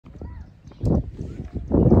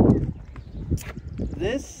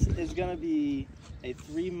This is going to be a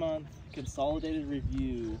 3-month consolidated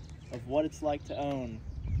review of what it's like to own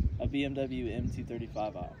a BMW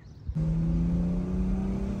M235i.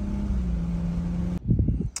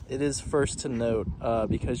 It is first to note,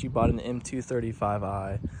 because you bought an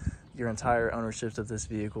M235i, your entire ownership of this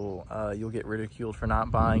vehicle, you'll get ridiculed for not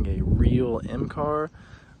buying a real M car.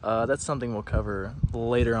 That's something we'll cover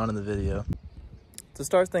later on in the video. To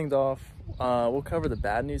start things off, we'll cover the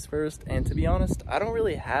bad news first, and to be honest, I don't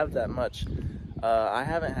really have that much. I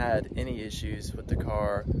haven't had any issues with the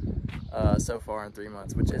car so far in 3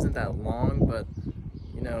 months, which isn't that long, but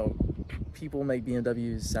you know, people make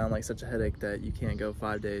BMWs sound like such a headache that you can't go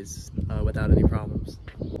 5 days without any problems.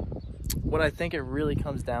 What I think it really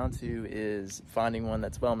comes down to is finding one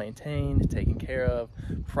that's well maintained, taken care of,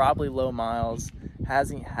 probably low miles,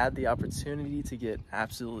 hasn't had the opportunity to get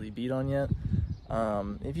absolutely beat on yet.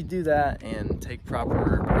 If you do that and take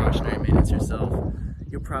proper precautionary maintenance yourself,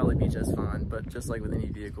 you'll probably be just fine. But just like with any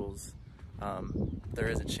vehicles, there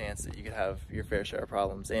is a chance that you could have your fair share of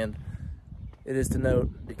problems. And it is to note,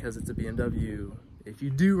 because it's a BMW, if you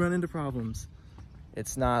do run into problems,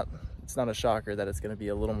 it's not a shocker that it's going to be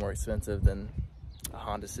a little more expensive than a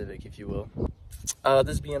Honda Civic, if you will.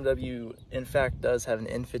 This BMW, in fact, does have an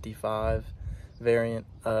N55 variant,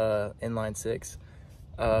 inline 6.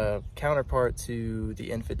 Counterpart to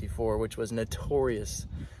the N54, which was notorious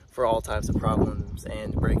for all types of problems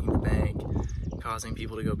and breaking the bank, causing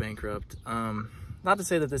people to go bankrupt. Not to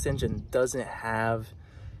say that this engine doesn't have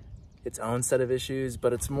its own set of issues,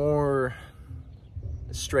 but it's more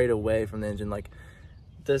straight away from the engine. Like,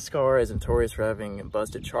 this car is notorious for having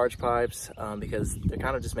busted charge pipes because they're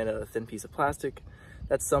kind of just made out of a thin piece of plastic.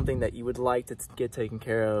 That's something that you would like to get taken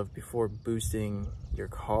care of before boosting your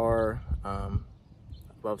car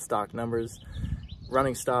above stock numbers.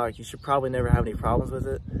 Running stock, you should probably never have any problems with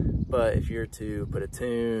it, but if you're to put a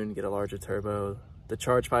tune, get a larger turbo, the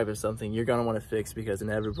charge pipe is something you're going to want to fix, because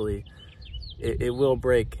inevitably it will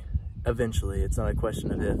break eventually. It's not a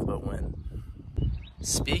question of if, but when.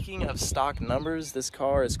 Speaking of stock numbers, this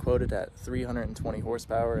car is quoted at 320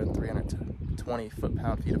 horsepower and 320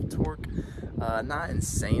 foot-pound-feet of torque. Not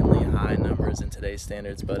insanely high numbers in today's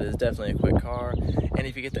standards, but it's definitely a quick car. And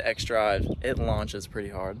if you get the X-Drive, it launches pretty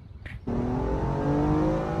hard.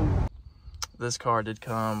 This car did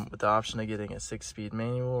come with the option of getting a 6-speed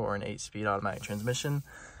manual or an 8-speed automatic transmission.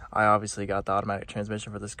 I obviously got the automatic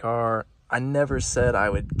transmission for this car. I never said I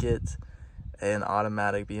would get an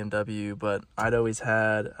automatic BMW, but I'd always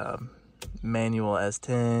had manual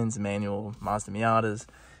S10s, manual Mazda Miatas,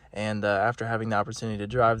 and after having the opportunity to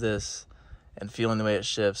drive this and feeling the way it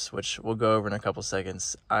shifts, which we'll go over in a couple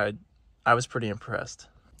seconds, I was pretty impressed.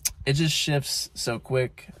 It just shifts so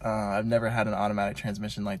quick. I've never had an automatic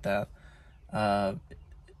transmission like that.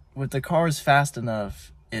 With the cars fast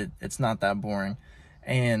enough, it's not that boring,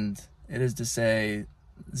 and it is to say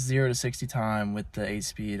 0 to 60 time with the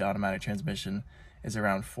 8-speed automatic transmission is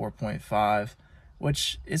around 4.5,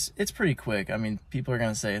 which it's pretty quick. I mean, people are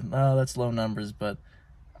going to say, oh, that's low numbers, but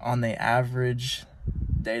on the average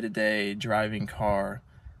day-to-day driving car,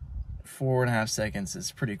 4.5 seconds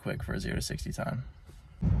is pretty quick for a 0 to 60 time.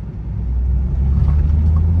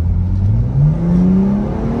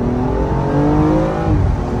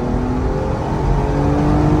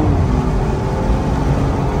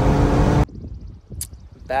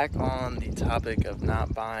 Back on the topic of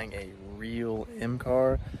not buying a real M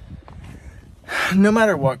car, no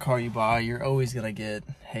matter what car you buy, you're always gonna get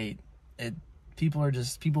hate.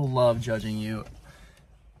 People love judging you.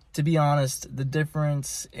 To be honest, the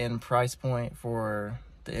difference in price point for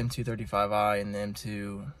the M235i and the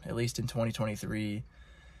M2, at least in 2023,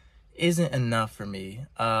 isn't enough for me.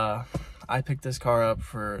 I picked this car up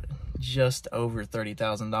for just over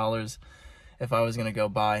 $30,000. If I was gonna go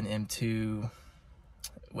buy an M2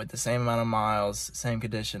 with the same amount of miles, same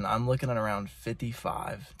condition, I'm looking at around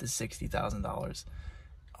 $55,000 to $60,000,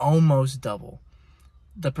 almost double.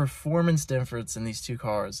 The performance difference in these two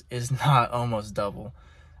cars is not almost double.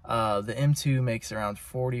 The M2 makes around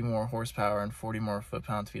 40 more horsepower and 40 more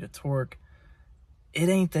foot-pound-feet of torque. It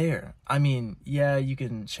ain't there. I mean, yeah, you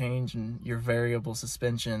can change your variable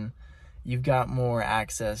suspension. You've got more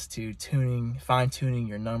access to tuning, fine-tuning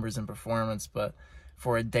your numbers and performance, but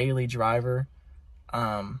for a daily driver,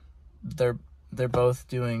 they're both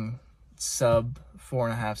doing sub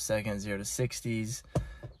 4.5 seconds 0 to 60s.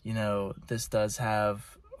 You know, this does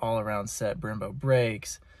have all-around set Brembo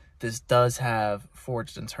brakes. This does have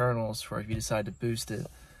forged internals for if you decide to boost it.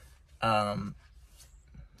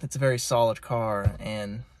 It's a very solid car,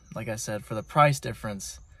 and like I said, for the price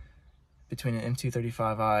difference between an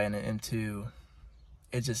M235i and an M2,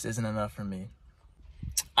 it just isn't enough for me.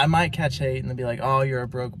 I might catch hate and they'll be like, oh, you're a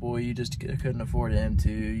broke boy, you just couldn't afford an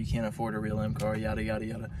M2, you can't afford a real M car, yada, yada,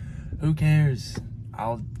 yada. Who cares?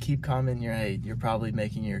 I'll keep commenting your hate. You're probably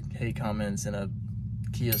making your hate comments in a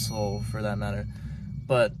Kia Soul, for that matter.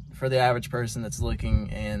 But for the average person that's looking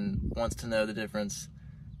and wants to know the difference,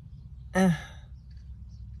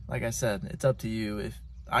 like I said, it's up to you. If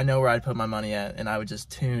I know where I'd put my money at, and I would just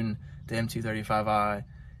tune the M235i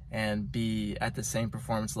and be at the same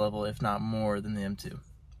performance level, if not more than the M2,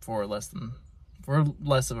 for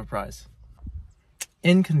less of a price.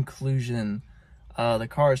 In conclusion, the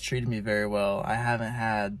car has treated me very well. I haven't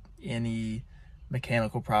had any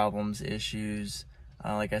mechanical problems, issues.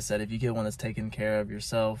 Like I said, if you get one that's taken care of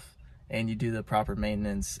yourself and you do the proper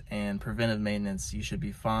maintenance and preventive maintenance, you should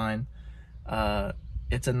be fine.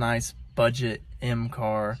 It's a nice budget M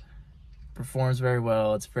car, performs very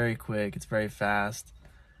well, it's very quick, it's very fast,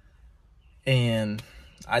 and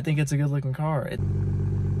I think it's a good looking car.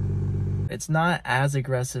 It's not as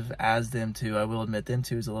aggressive as the M2, I will admit. The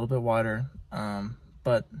M2 is a little bit wider,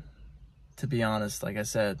 but to be honest, like I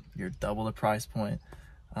said, you're double the price point.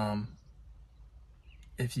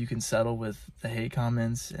 If you can settle with the hate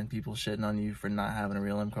comments and people shitting on you for not having a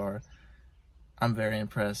real M car, I'm very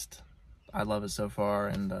impressed. I love it so far,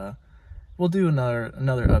 and we'll do another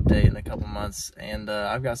update in a couple months, and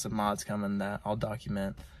I've got some mods coming that I'll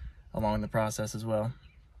document along the process as well.